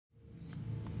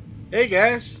Hey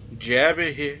guys,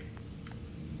 Jabby here.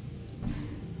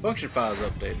 Function files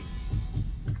updated.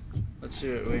 Let's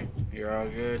see what we. You're all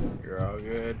good. You're all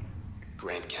good.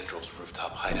 Grant Kendrill's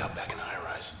rooftop hideout back in the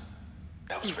high-rise.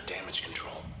 That was for damage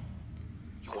control.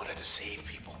 You wanted to save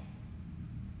people.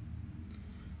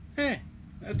 Hey,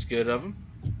 that's good of him.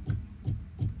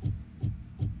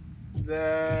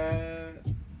 That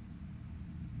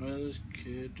was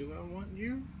good. Do I want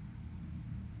you?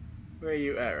 Where are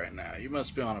you at right now? You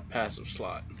must be on a passive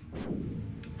slot.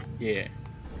 Yeah.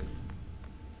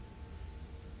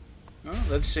 Well,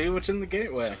 let's see what's in the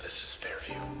gateway. So this is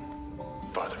Fairview.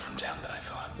 Farther from town than I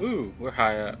thought. Ooh, we're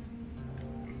high up.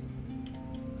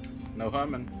 No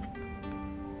humming.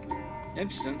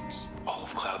 Instance. All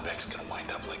of Cloudbank's gonna wind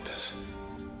up like this.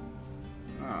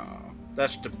 Oh,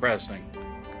 that's depressing.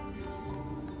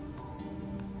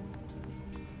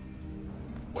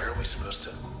 Where are we supposed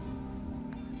to?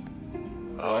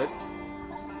 What?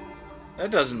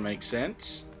 That doesn't make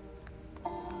sense.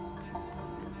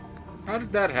 How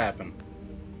did that happen?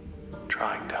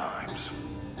 Trying times.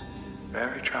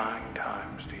 Very trying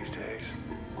times these days.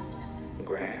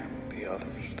 Graham, the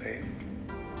others, they've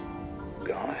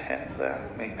gone ahead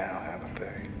without me now, haven't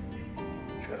they?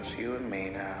 Just you and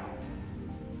me now,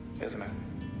 isn't it?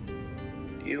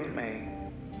 You and me,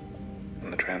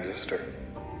 and the Transistor.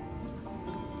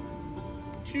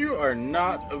 You are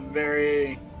not a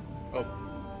very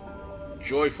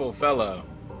joyful fellow.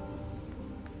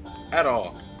 At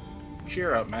all.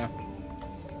 Cheer up, man.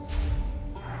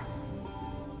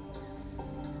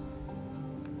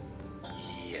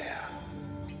 Yeah.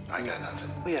 I got nothing.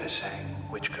 We had a saying,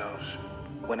 which goes,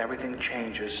 when everything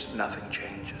changes, nothing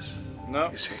changes.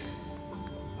 Nope. You see,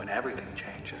 when everything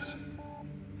changes,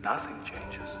 nothing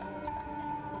changes.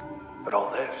 But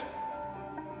all this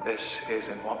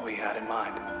isn't what we had in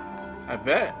mind. I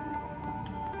bet.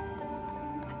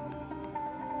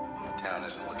 Town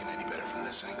isn't looking any better from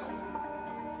this angle.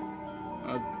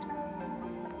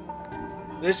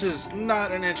 This is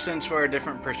not an instance where a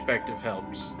different perspective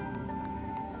helps.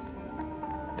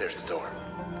 There's the door.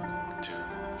 To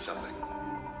something.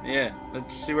 Yeah,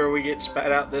 let's see where we get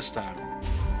spat out this time.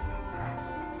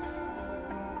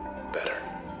 Better.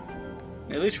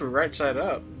 At least we're right side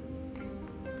up.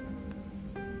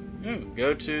 Ooh,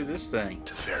 go to this thing.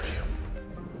 To Fairview.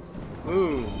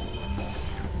 Ooh.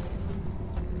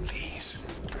 These.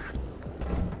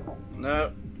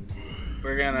 Nope.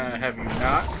 We're gonna have you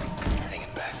not.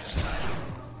 Hanging back this time.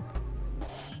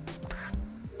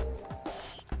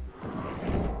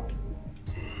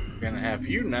 We're gonna have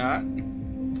you not.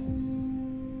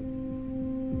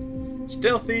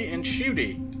 Stealthy and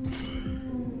shooty.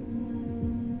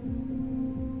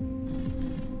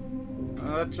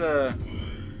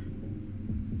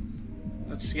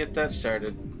 Let's get that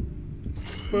started.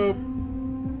 Boop.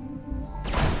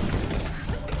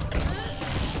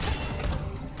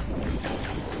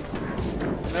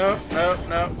 Nope, nope,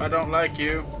 nope. I don't like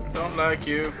you. I don't like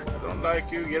you. I don't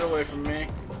like you. Get away from me.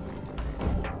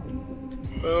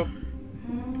 Boop.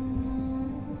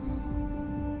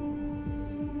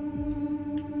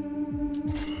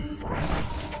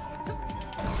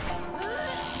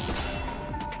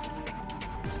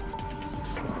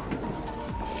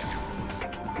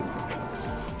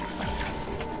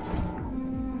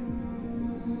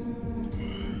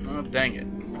 Oh, dang it.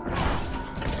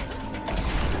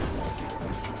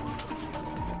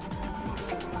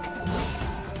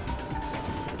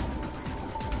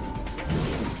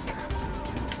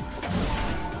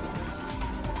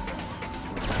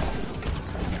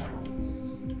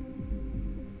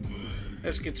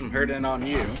 Let's get some hurt in on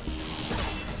you.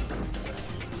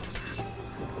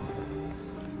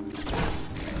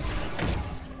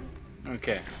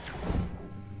 Okay.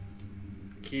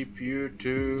 Keep you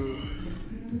to...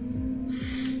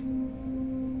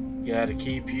 Gotta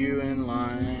keep you in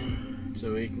line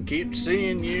so we can keep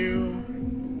seeing you.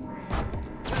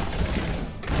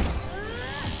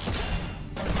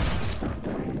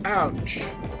 Ouch!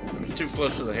 I was too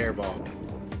close to the hairball.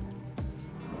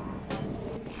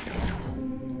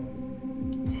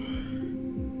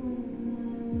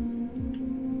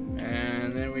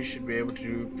 And then we should be able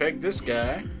to peg this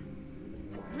guy.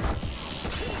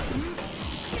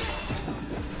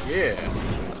 Yeah.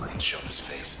 Ain't shown his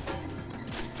face.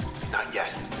 Not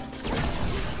yet.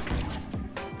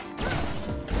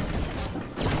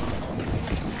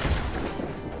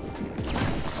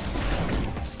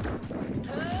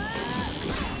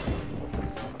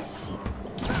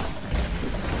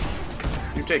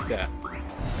 You take that.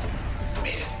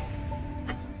 Made it.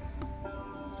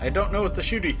 I don't know what the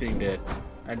shooty thing did.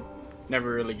 I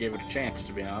never really gave it a chance,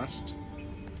 to be honest.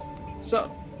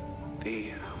 So,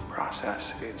 The process,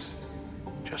 it's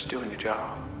just doing a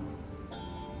job.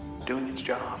 Doing its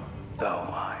job. Though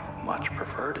I much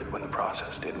preferred it when the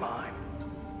process did mine.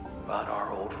 But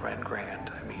our old friend Grant,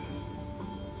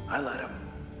 I let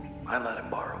him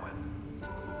borrow it.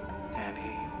 And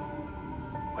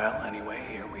well, anyway,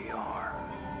 here we are.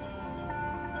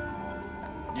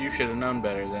 You should have known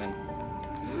better then.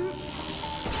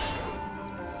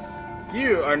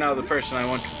 You are now the person I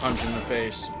want to punch in the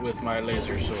face with my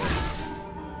laser sword.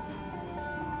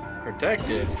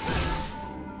 Protected?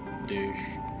 Douche.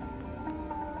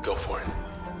 Go for it.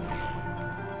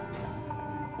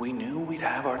 We knew we'd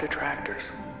have our detractors.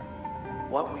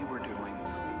 What we were doing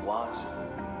was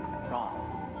wrong.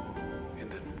 In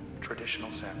the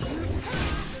traditional sense.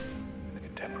 In the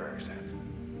contemporary sense.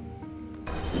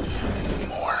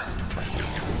 More.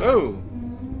 Oh!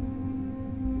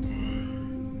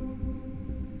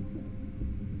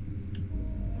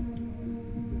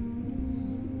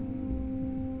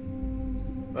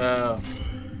 Well,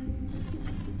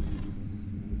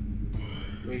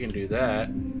 we can do that,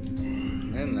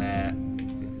 and then that,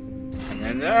 and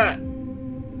then that.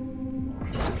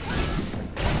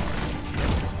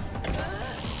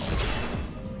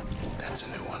 That's a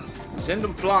new one. Send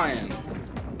them flying.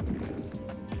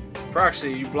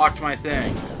 Proxy, you blocked my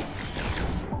thing.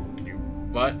 You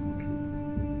butt.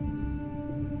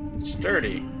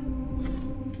 Sturdy.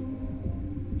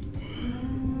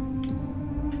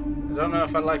 I don't know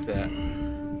if I like that.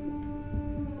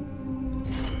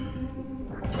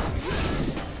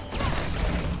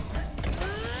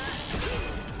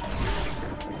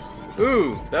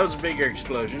 Ooh, that was a bigger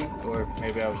explosion. Or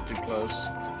maybe I was too close.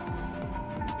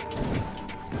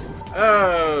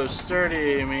 Oh,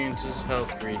 sturdy means his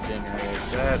health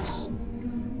regenerates.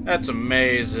 That's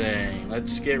amazing.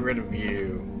 Let's get rid of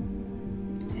you.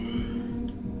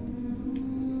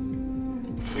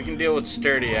 We can deal with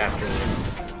sturdy afterwards.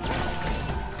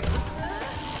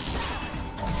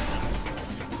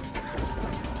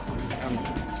 I'm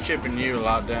chipping you a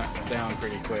lot down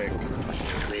pretty quick.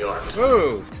 Rearmed.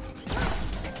 Ooh!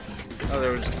 Oh,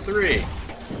 there was 3.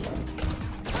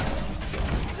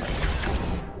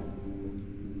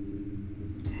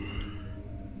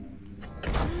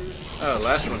 Oh,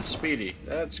 last one's speedy.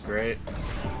 That's great.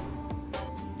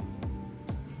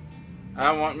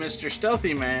 I want Mr.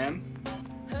 Stealthy Man.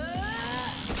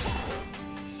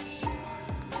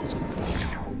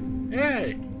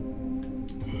 Hey!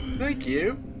 Thank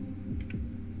you.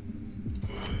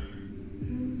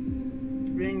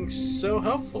 Being so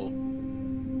helpful.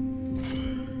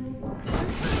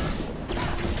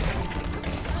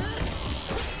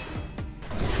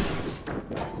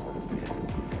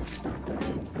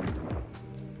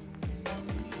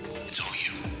 It's all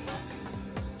you.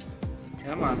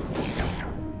 Come on.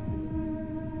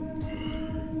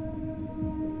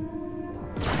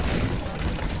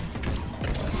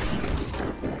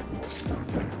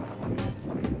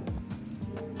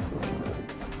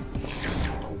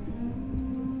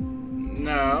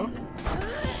 No.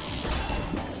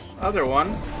 Other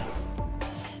one.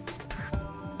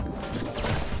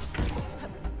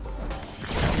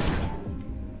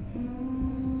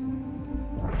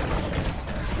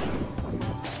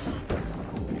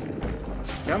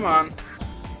 Come on.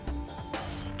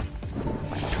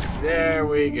 There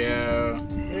we go.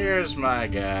 Here's my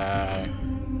guy.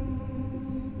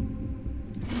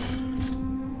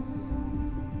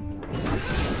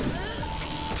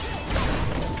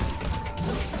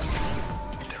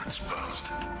 They're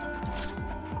exposed.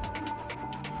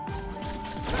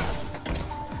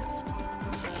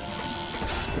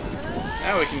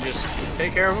 Now we can just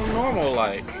take care of them normal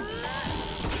like.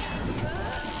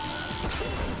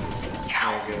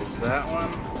 There goes that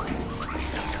one.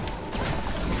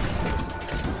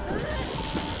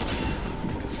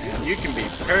 And you can be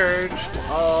purged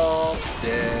all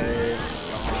day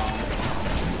long.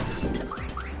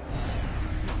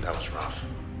 That was rough.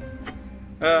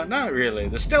 Not really.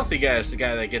 The stealthy guy is the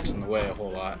guy that gets in the way a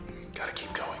whole lot. Gotta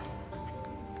keep going.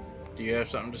 Do you have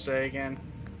something to say again?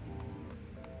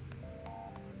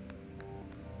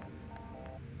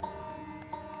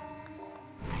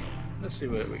 Let's see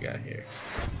what we got here.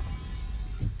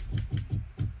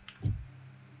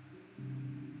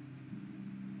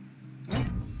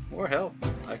 More health.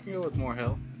 I can go with more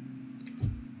health.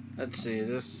 Let's see,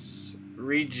 this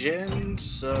regen,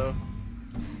 so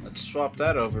let's swap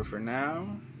that over for now.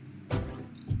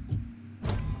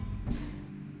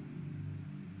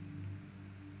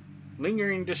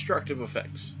 Lingering destructive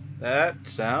effects. That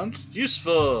sounds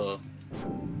useful.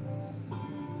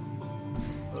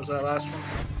 What was that last one?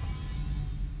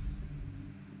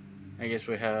 I guess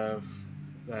we have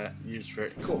that used for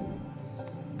it. Cool.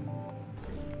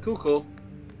 Cool.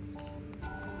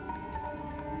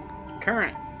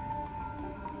 Current.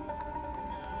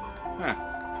 Huh.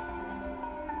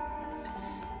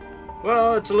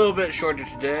 Well, it's a little bit shorter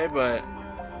today, but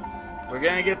we're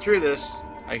gonna get through this.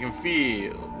 I can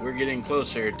feel we're getting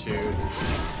closer to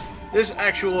this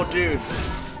actual dude,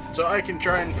 so I can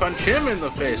try and punch him in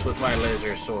the face with my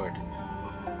laser sword.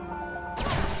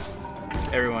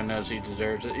 Everyone knows he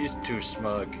deserves it. He's too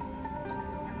smug.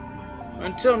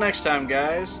 Until next time,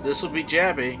 guys, this will be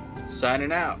Jabby,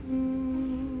 signing out.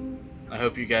 I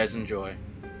hope you guys enjoy.